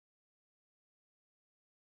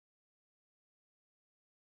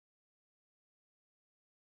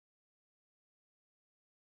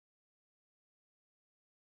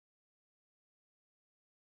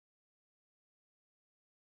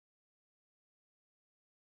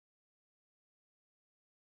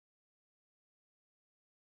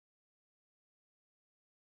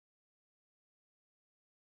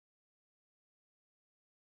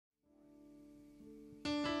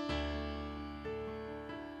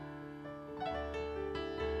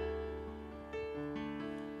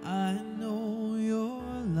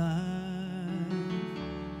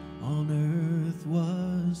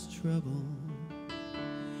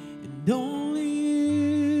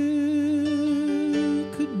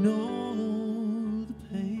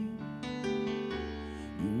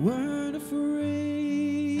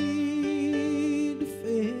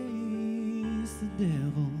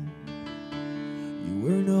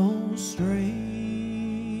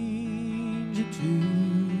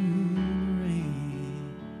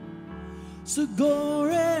So go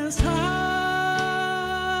rest high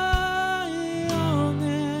on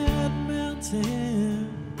that mountain,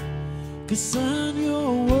 'cause son,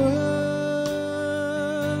 your work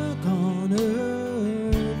on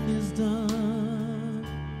earth is done.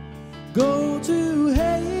 Go to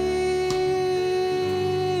heaven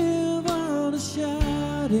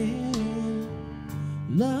shouting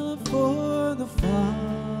love for the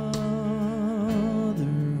Father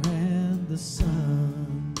and the Son.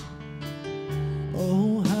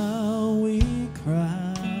 Oh, how we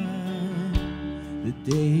cried the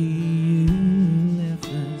day you left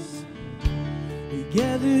us. We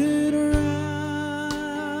gathered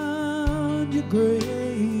around your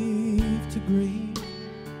grave to grieve.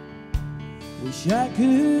 Wish I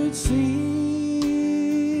could see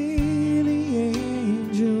the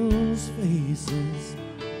angels' faces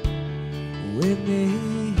when they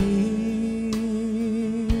hear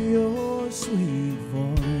your sweet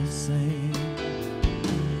voice sing.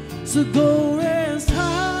 So go rest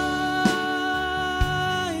high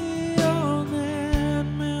on that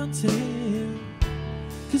mountain,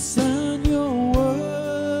 'cause son, your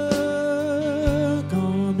work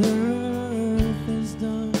on earth is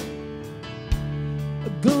done.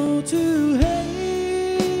 Go to heaven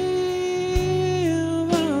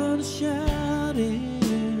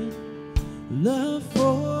shouting love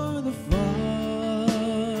for the Father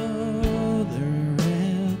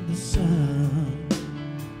and the Son.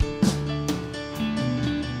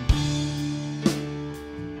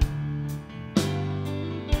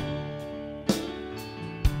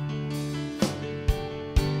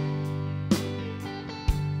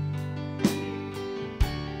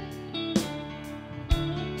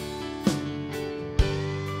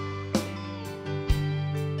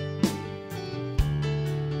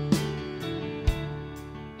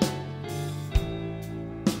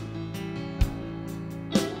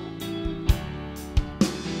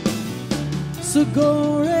 So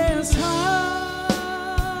go rest high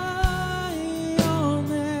on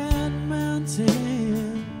that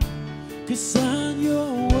mountain, 'cause son,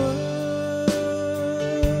 your work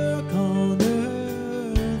on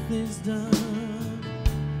earth is done.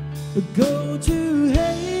 Go to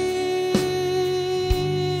heaven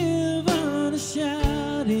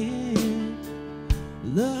shouting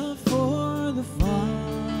love for the Father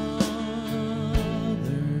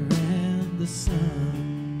and the Son.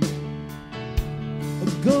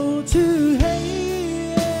 Go to heaven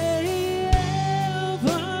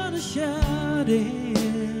shouting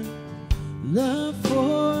love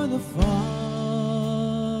for the Father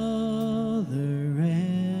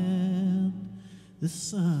and the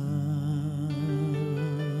Son.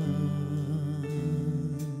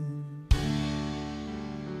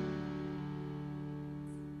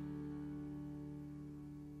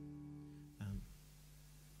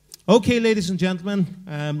 Okay, ladies and gentlemen,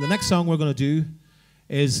 the next song we're going to do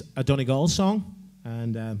is a Donegal song,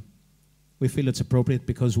 and we feel it's appropriate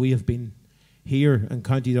because we have been here in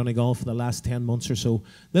County Donegal for the last 10 months or so.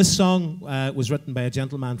 This song was written by a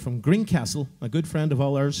gentleman from Greencastle, a good friend of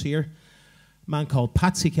all ours here, a man called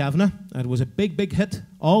Patsy Kavanagh. It was a big, big hit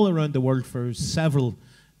all around the world for several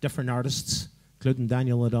different artists, including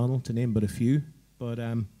Daniel O'Donnell, to name but a few. But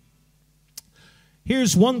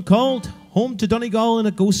here's one called Home to Donegal, and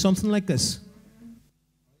it goes something like this.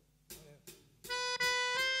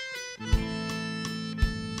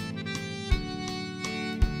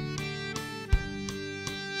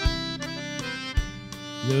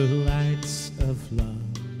 The lights of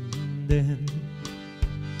London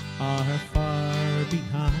are far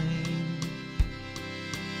behind.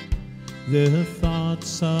 The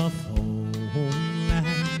thoughts of homeland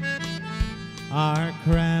are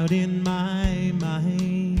crowding my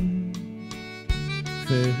mind.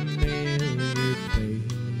 Familiar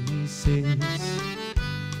places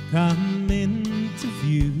come into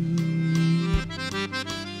view.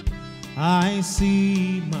 I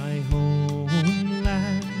see my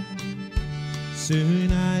homeland,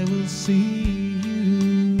 soon I will see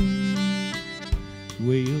you.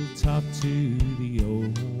 We'll talk to the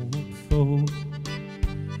old folk,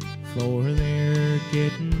 for they're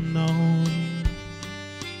getting on.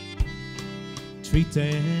 Treat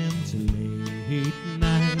them to late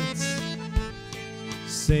nights,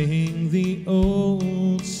 sing the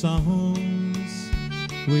old songs.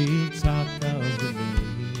 We'll talk of the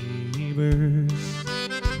neighbors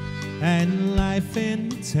and life in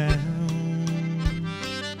town.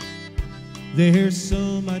 There's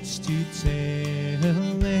so much to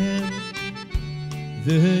tell them,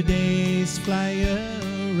 the days fly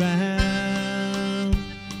around.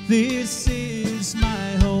 This is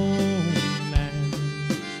my homeland,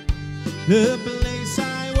 the place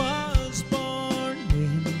I was born.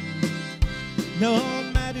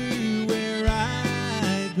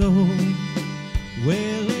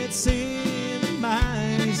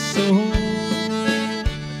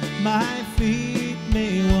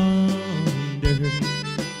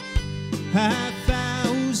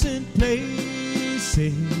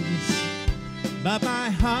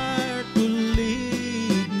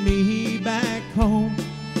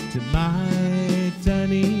 my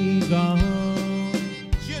Donegal.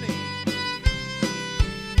 Jenny.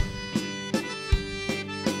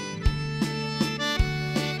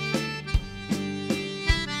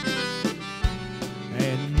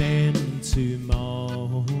 And then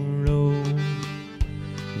tomorrow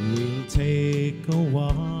we'll take a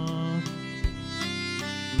walk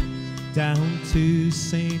down to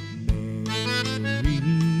St.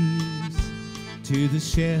 Mary's, to the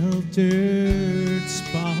sheltered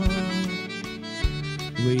spot.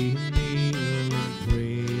 We kneel and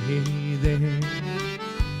pray there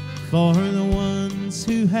for the ones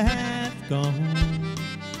who have gone,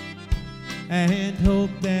 and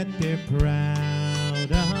hope that they're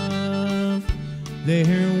proud of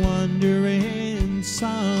their wandering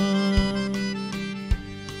song.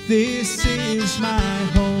 This is my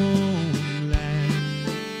homeland,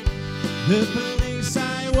 the place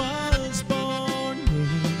I was born in.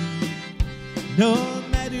 No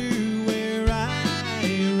matter where I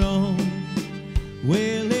roam,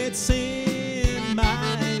 well, it's in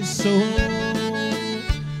my soul.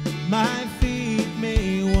 My feet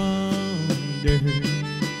may wander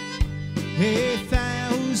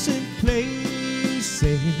 1,000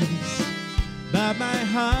 places, but my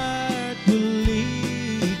heart will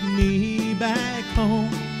lead me back home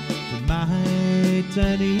to my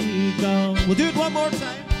Donegal. We'll do it one more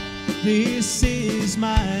time. This is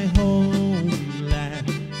my homeland.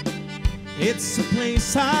 It's the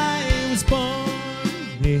place I was born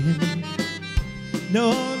in.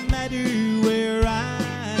 No matter where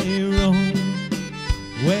I roam,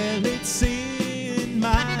 well, it's in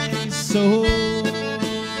my soul.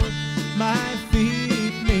 My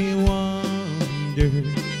feet may wander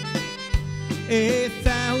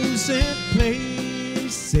 1,000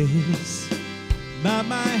 places, but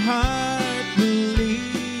my heart will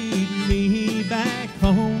lead me back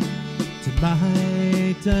home to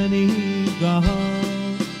my Donegal.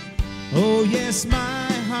 Oh yes,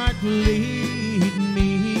 my heart will lead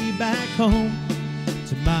me back home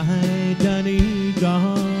to my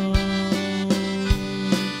Donegal.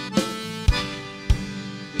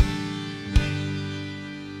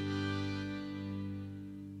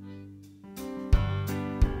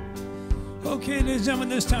 Okay, ladies and gentlemen,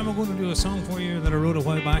 this time we're going to do a song for you that I wrote a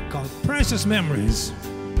while back called Precious Memories.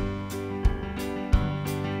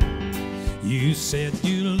 You said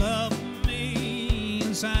you loved me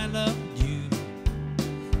as I loved you,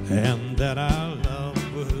 and that our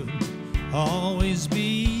love would always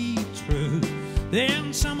be true.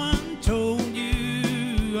 Then someone told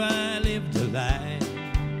you I lived a lie.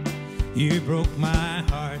 You broke my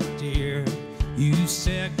heart, dear. You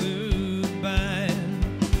said goodbye.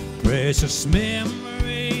 Precious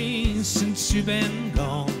memories since you've been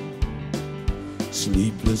gone.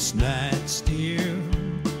 Sleepless nights, dear,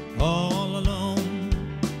 all alone.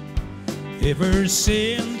 Ever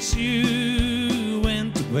since you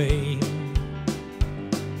went away,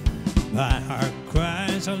 my heart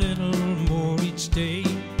cries a little more each day.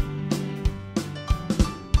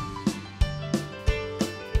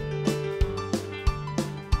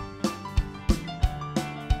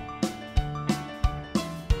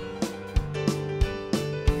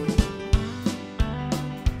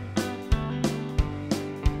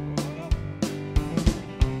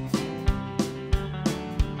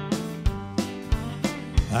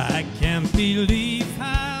 I can't believe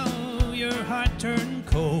how your heart turned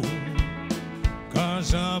cold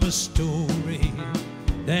 'cause of a story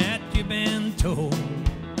that you've been told.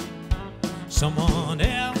 Someone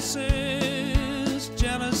else's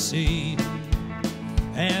jealousy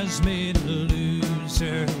has made a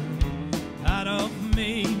loser out of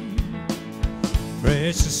me.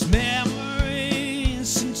 Precious memories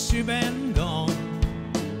since you've been gone.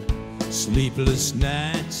 Sleepless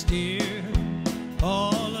nights, dear,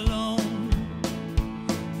 all alone.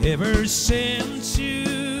 Ever since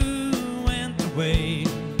you went away,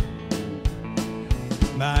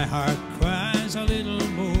 my heart cries a little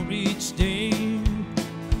more each day.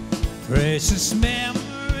 Precious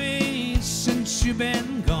memories since you've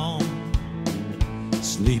been gone.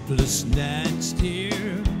 Sleepless nights,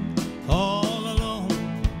 dear, all alone.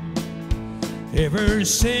 Ever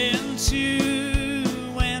since you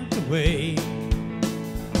went away,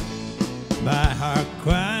 my heart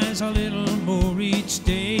cries a little more each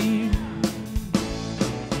day.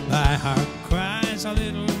 My heart cries a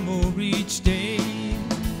little more each day.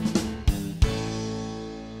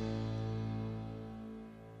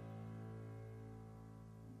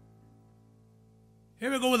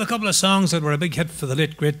 Here we go with a couple of songs that were a big hit for the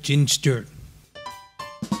late great Gene Stewart.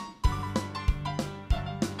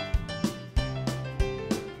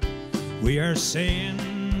 We are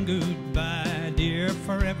saying goodbye, dear,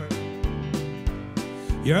 forever.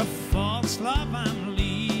 Your false love I'm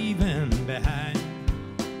leaving behind.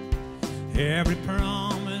 Every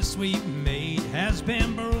promise we've made has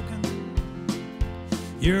been broken.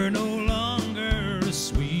 You're no longer a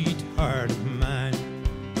sweetheart of mine.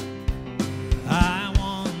 I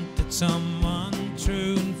wanted someone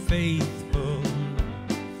true and faithful,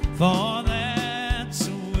 for that's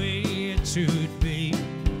the way it should be.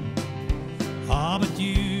 Ah, but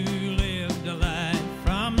you lived a life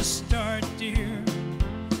from the start, dear.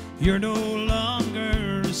 You're no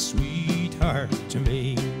longer a sweetheart to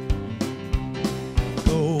me.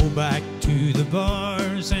 Go back to the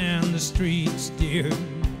bars and the streets, dear,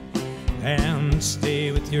 and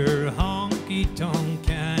stay with your honky-tonk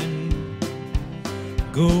kind.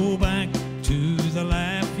 Go back to the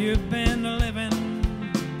life you've been living.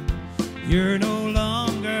 You're no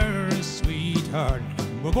longer a sweetheart.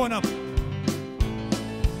 We're going up.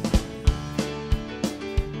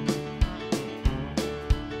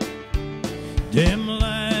 Dim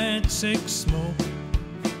lights, thick smoke,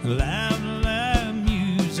 loud, loud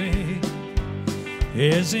music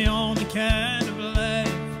is the only kind of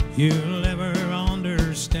life you'll ever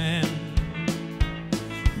understand.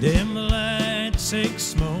 Dim lights, thick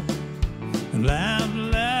smoke, loud,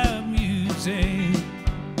 loud music.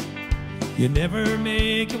 You never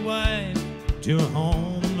make a wife to a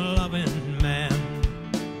home-loving man.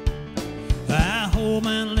 I hope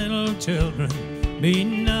my little children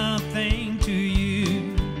mean nothing to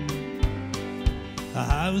you. A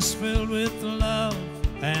house filled with love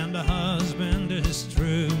and a husband is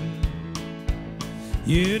true.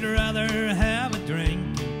 You'd rather have a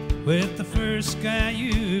drink with the first guy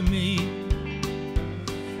you meet,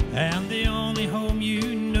 and the only home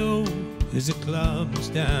you know is the clubs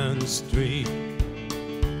down the street.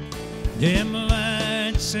 Dim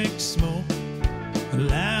lights, thick smoke,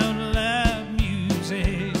 loud, loud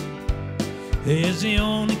music is the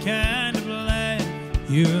only kind of life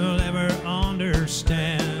you'll ever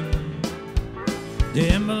understand.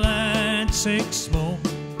 Dim lights, thick smoke,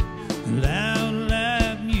 loud,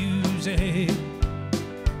 loud music.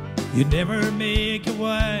 You never make a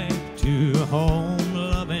wife to a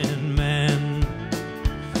home-loving man.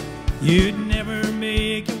 You'd never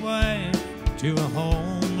make a wife to a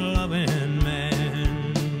home-loving man.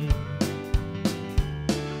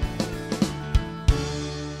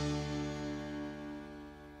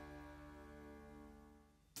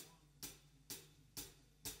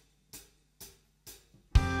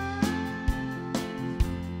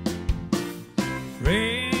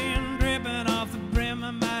 Rain dripping off the brim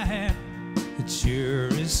of my hat. It sure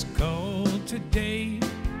is cold today.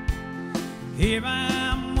 Here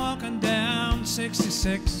I'm walking down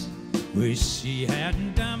 66. Wish she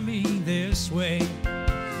hadn't done me this way.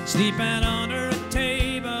 Sleeping under a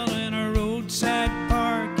table in a roadside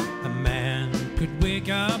park. A man could wake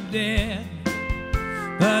up dead,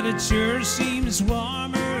 but it sure seems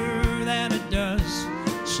warmer than it does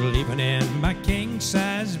sleeping in my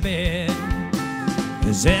king-size bed.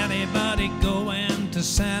 Is anybody going to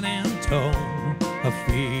San Antonio or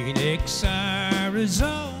Phoenix,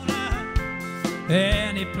 Arizona?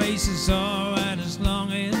 Any place is alright as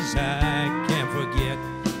long as I can't forget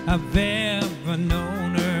I've ever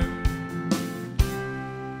known her.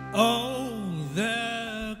 Oh,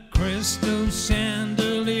 the crystal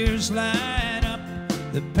chandeliers light up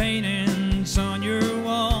the paintings on your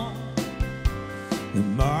wall. The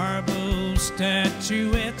marble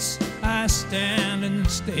statuettes I standing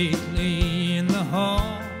stately in the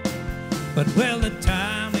hall. But will the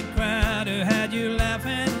timely crowd who had you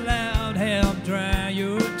laughing loud help dry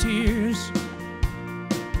your tears?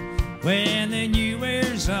 When the new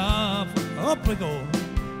wears off, up we go,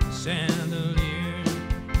 chandelier.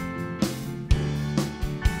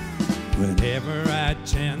 Whenever I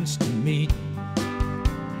chance to meet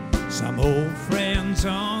some old friends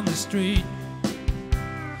on the street,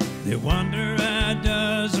 they wonder how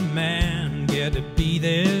does a man get to be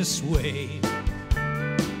this way.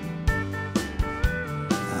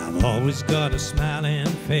 I've always got a smiling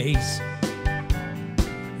face,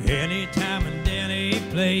 anytime and any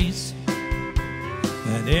place.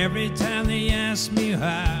 And every time they ask me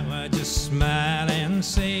how, I just smile and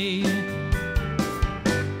say,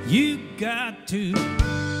 you got to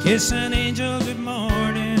kiss an angel good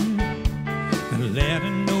morning and let her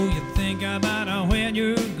know you think about her when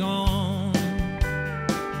you're gone.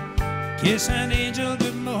 Kiss an angel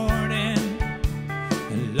good morning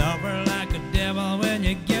and love her like a devil when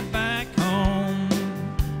you get back home.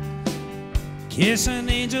 Kiss an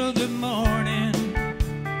angel good morning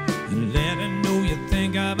and let her know you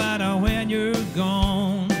think about her when you're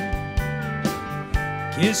gone.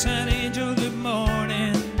 Kiss an angel good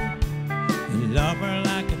morning and love her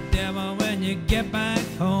like get back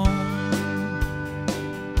home.